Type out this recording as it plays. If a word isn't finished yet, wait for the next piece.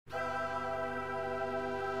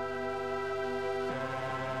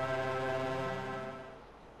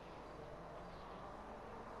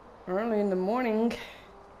early in the morning,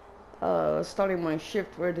 starting my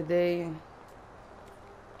shift for today.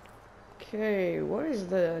 Okay, what is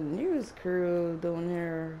the news crew doing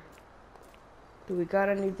here? Do we got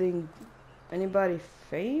anybody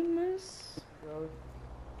famous?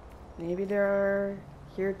 Maybe they're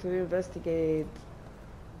here to investigate.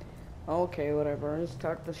 Okay, whatever, let's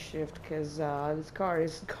start the shift, cause this car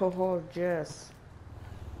is gorgeous.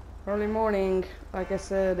 Early morning, like I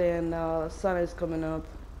said, and sun is coming up.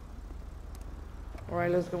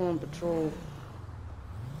 Alright, let's go on patrol.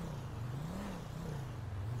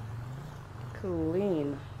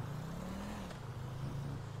 Clean.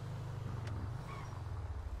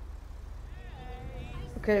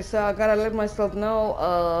 Okay, so I gotta let myself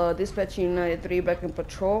know, dispatch Unit 93 back in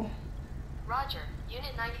patrol. Roger,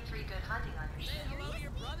 Unit 93, good hunting on your shift.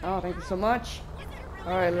 Oh, thank you so much.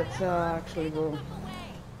 Alright, let's actually go.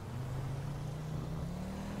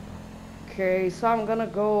 Okay, so I'm gonna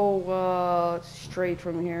go straight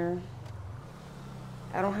from here.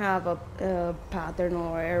 I don't have a pattern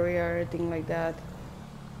or area or anything like that.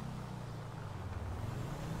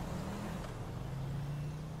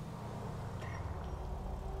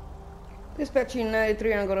 Dispatch Unit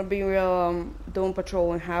 93, I'm gonna be doing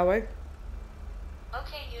patrol on highway.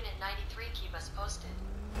 Okay, Unit 93, keep us posted.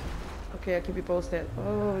 Okay, I'll keep you posted.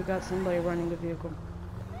 Oh, we got somebody running the vehicle.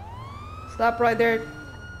 Stop right there.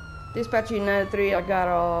 Dispatch Unit 93, I got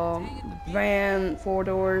a van, 4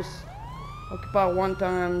 doors. Occupied one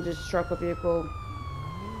time, just struck a vehicle.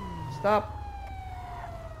 Stop.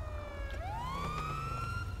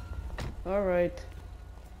 Alright.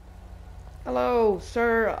 Hello,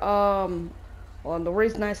 sir. Well, the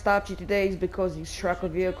reason I stopped you today is because you struck a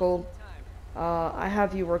vehicle. I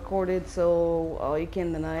have you recorded, so you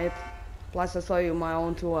can't deny it. Plus, I saw you with my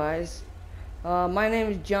own 2 eyes. My name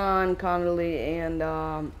is John Connolly, and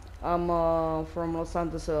I'm from Los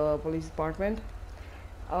Santos Police Department.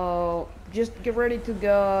 Just get ready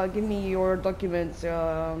to give me your documents,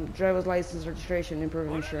 driver's license, registration, and proof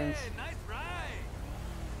of insurance.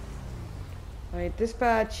 Alright,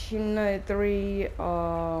 dispatch Unit 3,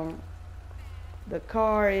 the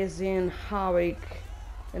car is in Hawick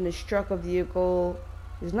and it struck a vehicle.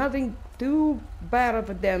 There's nothing too bad of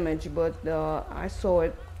a damage, but I saw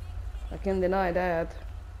it. I can't deny that.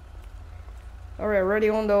 Alright, ready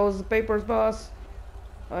on those papers, boss?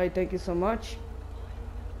 Alright, thank you so much.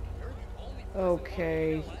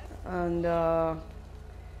 Okay, and I'm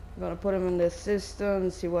gonna put them in the system,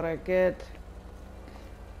 see what I get.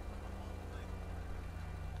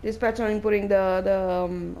 Dispatch, I'm inputting the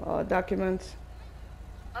documents.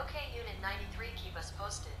 Okay, Unit 93, keep us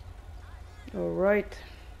posted. Alright.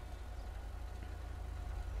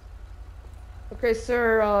 Okay,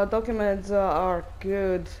 sir, documents are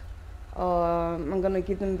good. I'm gonna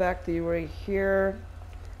give them back to you right here.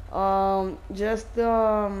 I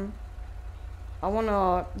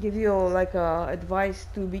wanna give you like advice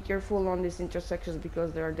to be careful on these intersections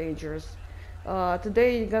because they are dangerous.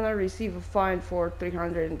 Today you're gonna receive a fine for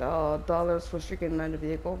 $300 for striking another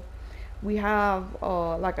vehicle. We have,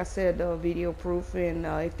 like I said, video proof, and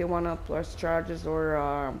if they wanna press charges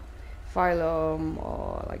or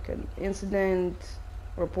file like an incident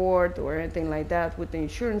report or anything like that with the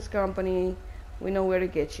insurance company, we know where to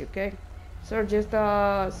get you. Okay, so just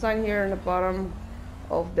sign here in the bottom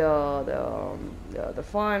of the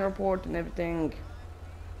fine report and everything.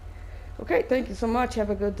 Okay, thank you so much. Have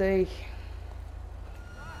a good day.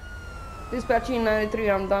 Dispatching 93,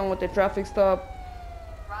 I'm done with the traffic stop.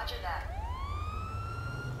 Roger that.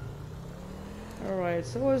 Alright,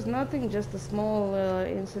 so it was nothing, just a small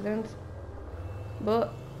incident.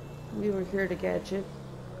 But we were here to catch it.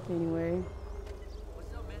 Anyway.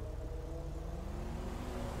 What's up,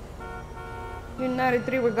 man? In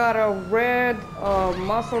 93, we got a red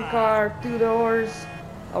muscle car, 2 doors,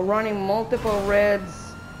 running multiple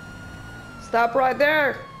reds. Stop right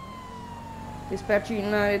there! Dispatch Unit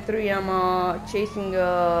 93, I'm chasing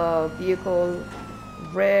a vehicle,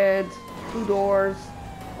 red, 2 doors,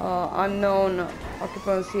 unknown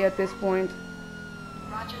occupancy at this point.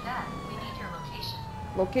 Roger that. We need your location.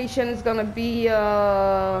 Location is gonna be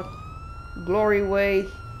Glory Way.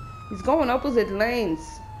 He's going opposite lanes.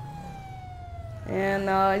 And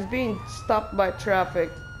he's being stopped by traffic.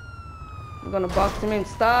 I'm gonna box him in.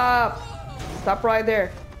 Stop! Stop right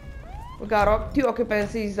there. We got 2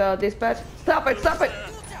 occupancies, dispatch. Stop it! Stop it!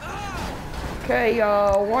 Okay,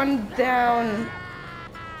 1 down.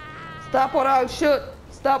 Stop or I'll shoot.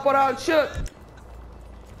 Stop or I'll shoot.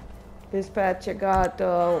 Dispatch, I got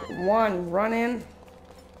 1 running.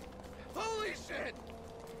 Holy shit!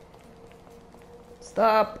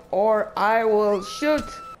 Stop or I will shoot.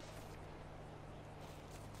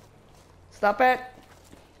 Stop it.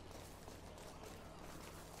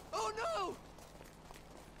 Oh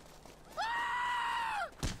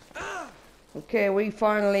no! Okay, we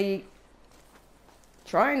finally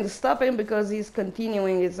trying to stop him because he's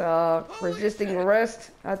continuing his resisting arrest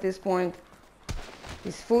at this point.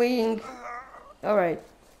 He's fleeing. Alright,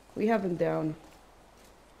 we have him down.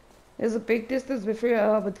 There's a big distance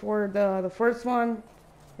before the first one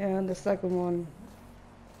and the second one.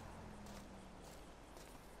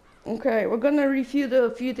 Okay, we're gonna review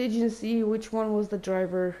the footage and see which one was the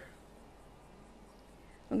driver.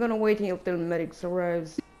 I'm gonna wait until the medics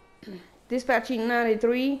arrives. Dispatching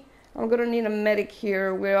 93. I'm gonna need a medic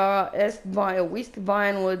here. We are West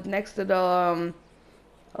Vinewood next to the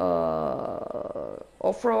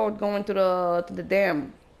off-road going to the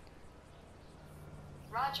dam.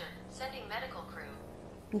 Roger. Sending medical crew.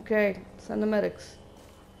 Okay, send the medics.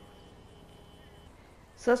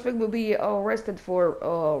 Suspect will be arrested for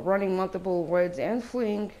running multiple raids and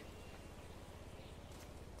fleeing.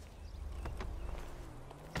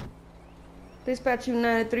 Dispatching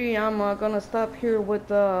 93, I'm gonna stop here with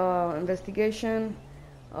the investigation.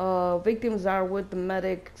 Victims are with the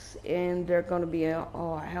medics and they're gonna be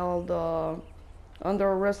held under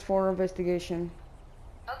arrest for investigation.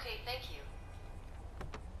 Okay, thank you.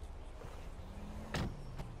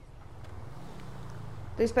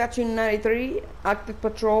 Dispatching 93, active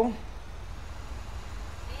patrol. Be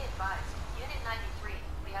advised, Unit 93,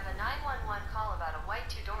 we have a 911 call about a white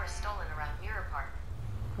two-door stolen around Mirror Park.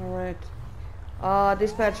 Alright.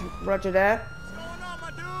 Dispatch, roger that. What's going on, my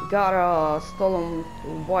dude? Got a stolen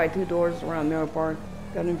white two doors around Mirror Park.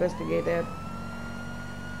 Gotta investigate that.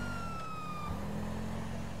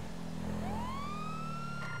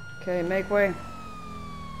 Okay, make way.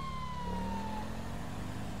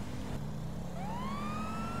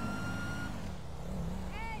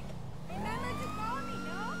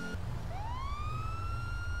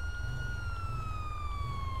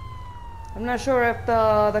 I'm not sure if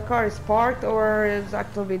the car is parked or is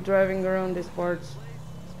actively driving around these parts.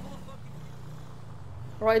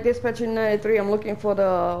 Right, dispatching 93, I'm looking for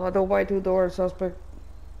the white two-door suspect.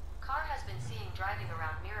 Car has been seen driving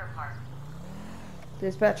around Mirror Park.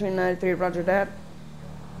 Dispatching 93, roger that.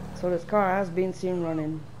 So this car has been seen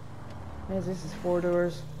running. Yes, this is 4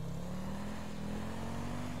 doors.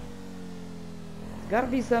 It's gotta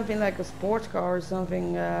be something like a sports car or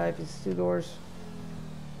something if it's 2 doors.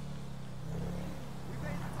 We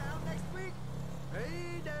made it to town next week?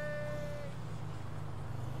 Payday!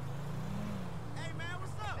 Hey man,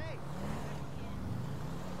 what's up? Hey.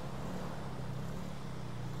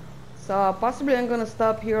 So possibly I'm gonna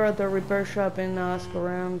stop here at the repair shop and ask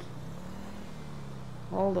around.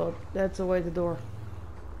 Hold up, that's away the door.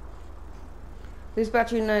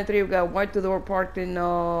 Dispatching 93, we got white two-door parked in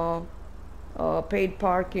paid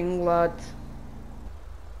parking lot.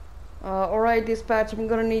 Alright, dispatch, I'm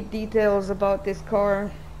gonna need details about this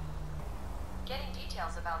car. Getting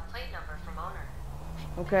details about plate number from owner.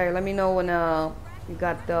 Okay, let me know when you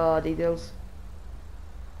got the details.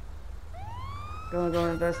 Gonna go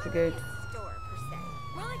investigate. Store per se.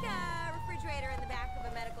 More like a refrigerator in the back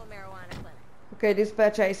of a medical marijuana clinic. Okay,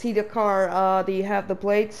 dispatch, I see the car. Do you have the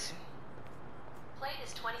plates? Plate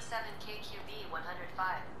is 27 KQB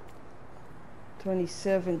 105.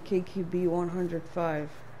 27 KQB 105.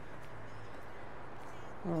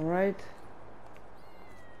 Alright.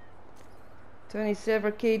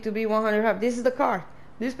 27 K2B 105. This is the car.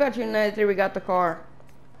 Dispatch United, we got the car.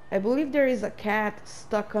 I believe there is a cat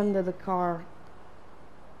stuck under the car.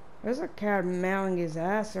 There's a cat mowing his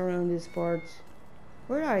ass around these parts.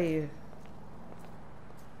 Where are you?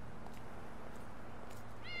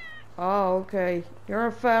 Oh, okay. You're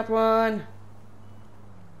a fat one.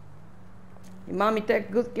 Your mommy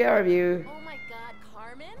take good care of you. Oh my god,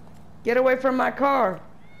 Carmen? Get away from my car.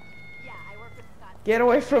 Yeah, I work with Scott. Get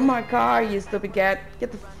away from my car, you stupid cat.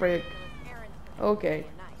 Get the frick. Okay.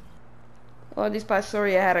 Oh, dispatch,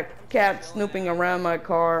 sorry, I had a cat snooping around my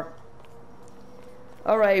car.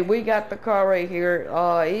 Alright, we got the car right here.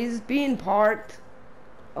 He's being parked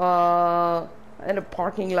in a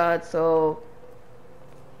parking lot, so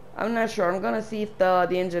I'm not sure. I'm gonna see if the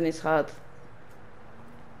engine is hot.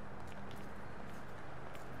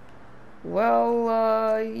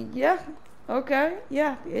 Well, yeah. Okay,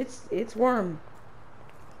 yeah, it's warm.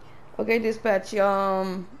 Okay, dispatch,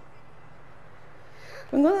 I'm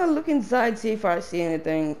gonna look inside, see if I see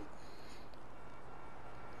anything.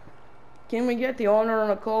 Can we get the owner on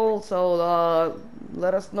a call so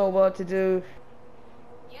let us know what to do?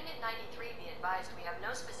 Unit 93, be advised, we have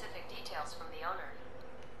no specific details from the owner.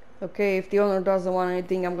 Okay, if the owner doesn't want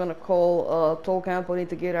anything, I'm gonna call toll company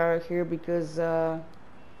to get out of here because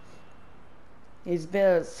It's been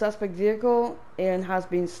a suspect vehicle and has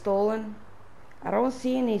been stolen. I don't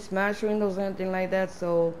see any smashed windows or anything like that,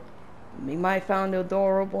 so we might found the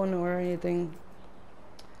door open or anything.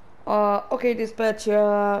 Okay, dispatch,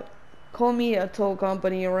 call me a tow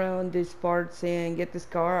company around these parts and get this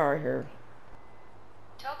car out of here.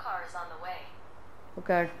 Tow car is on the way.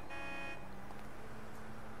 Okay.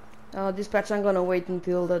 Dispatch, I'm gonna wait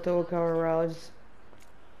until the tow car arrives.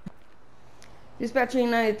 Dispatching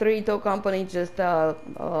 93 tow company just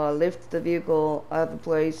lift the vehicle out of the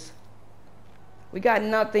place. We got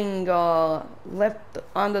nothing left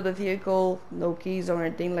under the vehicle, no keys or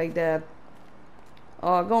anything like that.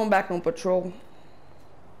 Going back on patrol.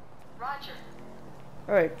 Roger.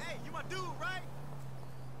 Alright. Hey, you my dude, right?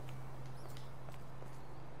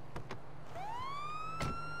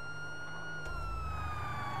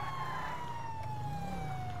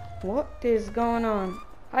 What is going on?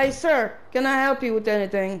 Hi, sir. Can I help you with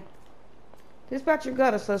anything? Dispatcher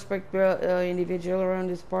got a suspect individual around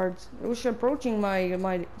these parts. It was approaching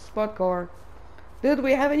my spot car. Did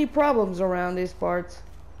we have any problems around these parts?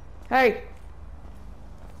 Hey,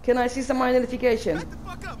 can I see some identification? Back the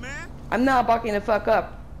fuck up, man. I'm not backing the fuck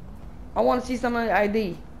up. I want to see some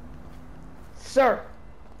ID. Sir.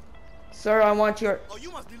 Sir, I want your... Oh,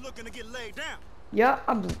 you must be looking to get laid down. Yeah,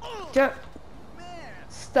 I'm... Man.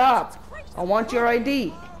 Stop. I want your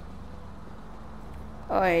ID.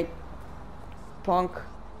 Alright. Punk.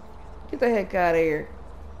 Get the heck out of here.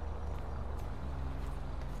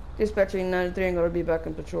 Dispatching 93, I'm gonna be back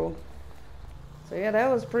in patrol. So yeah, that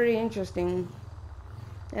was pretty interesting.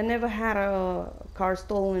 I never had a car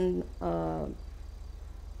stolen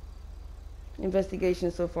investigation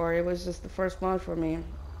so far. It was just the first one for me.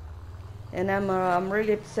 And I'm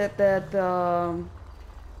really upset that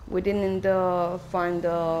we didn't find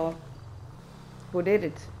who did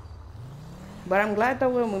it. But I'm glad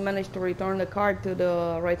that we managed to return the car to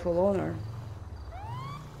the rightful owner.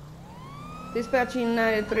 Dispatching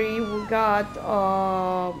 93, we got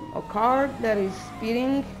a car that is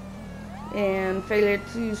speeding and failure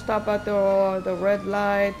to stop at the red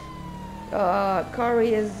light. Car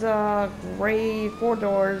is gray, 4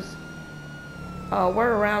 doors.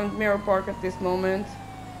 We're around Mirror Park at this moment.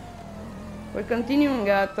 We're continuing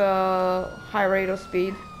at a high rate of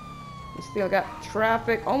speed. We still got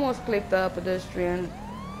traffic, almost clipped a pedestrian.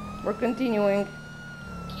 We're continuing.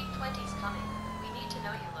 Keep 20s coming. We need to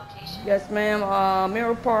know your location. Yes, ma'am.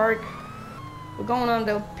 Mirror Park. We're going on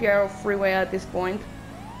the Piero Freeway at this point.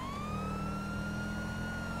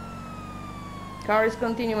 Car is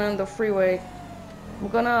continuing on the freeway. We're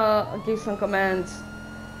gonna give some commands.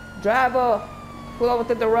 Driver, pull over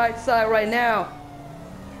to the right side right now.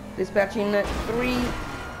 Dispatching 3.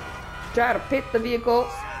 Try to pit the vehicle.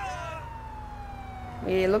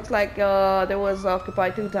 It looks like there was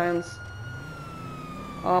occupied 2 times.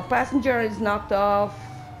 Passenger is knocked off.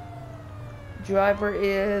 Driver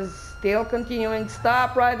is still continuing.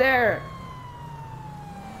 Stop right there.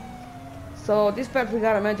 So dispatch, we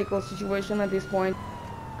got a magical situation at this point.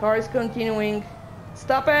 Car is continuing.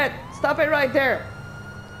 Stop it! Stop it right there!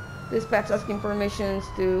 Dispatch asking permissions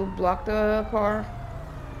to block the car.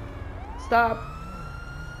 Stop.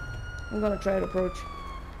 I'm gonna try to approach.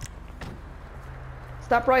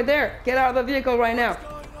 Stop right there. Get out of the vehicle right now.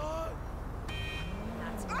 What's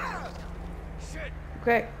going on? Ah! Shit.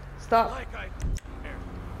 Okay, stop. Like I... There.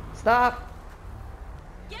 Stop.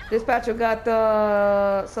 Dispatcher got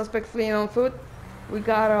the suspect fleeing on foot. We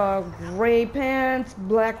got gray pants,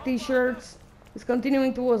 black t-shirts. He's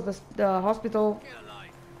continuing towards the hospital. Get a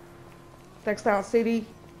light. Textile City.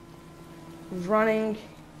 He's running.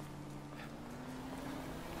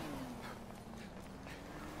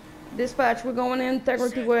 Dispatch, we're going in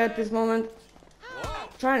Integrity Way at this moment. Whoa.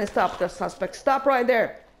 Trying to stop the suspect. Stop right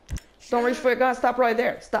there. Don't reach for your gun. Stop right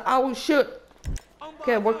there. Stop. I will shoot.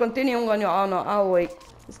 Okay, we're continuing on your our way.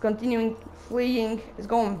 It's continuing fleeing. It's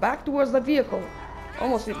going back towards the vehicle.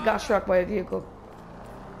 Almost got struck by a vehicle.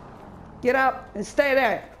 Get up and stay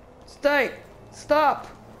there. Stay. Stop.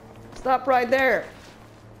 Stop right there.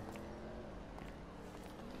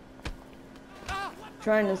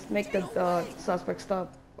 Trying to make the suspect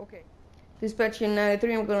stop. Okay. Dispatching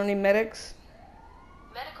 93, I'm gonna need medics.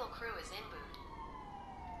 Medical crew is en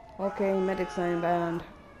route. Okay, medics are inbound.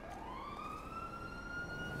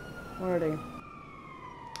 Where are they?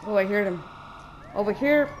 Oh, I hear them. Over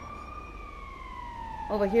here.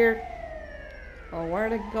 Over here. Oh, where are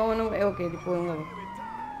they going away? Okay, they're pulling over.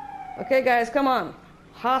 Okay, guys, come on.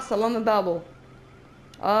 Hustle on the double.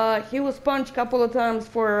 He was punched a couple of times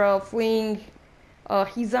for fleeing.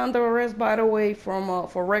 He's under arrest, by the way, from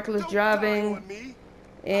for reckless driving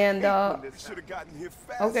And Should have gotten here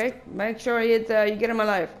faster. okay, make sure you get him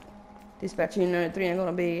alive. Dispatching 93, I'm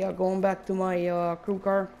gonna be going back to my crew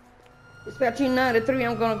car. Dispatching 93,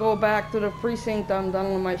 I'm gonna go back to the precinct. I'm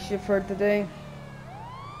done with my shift for today.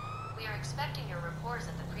 We are expecting your reports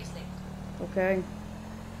at the precinct. Okay.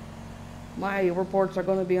 My reports are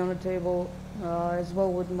gonna be on the table, as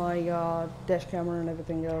well with my dash camera and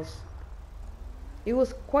everything else. It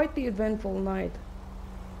was quite the eventful night.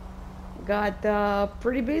 Got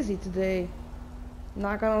pretty busy today,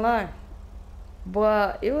 not gonna lie.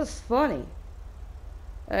 But it was funny.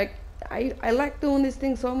 Like, I like doing this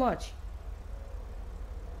thing so much.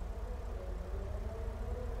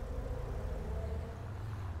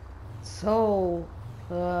 So,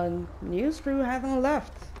 news crew haven't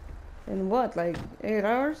left in what, like 8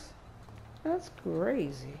 hours? That's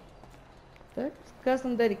crazy. That's got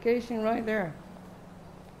some dedication right there.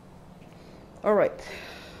 Alright,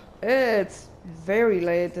 it's very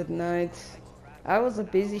late at night. I was a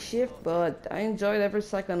busy shift, but I enjoyed every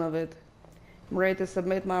second of it. I'm ready to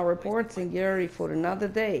submit my reports and get ready for another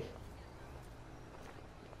day.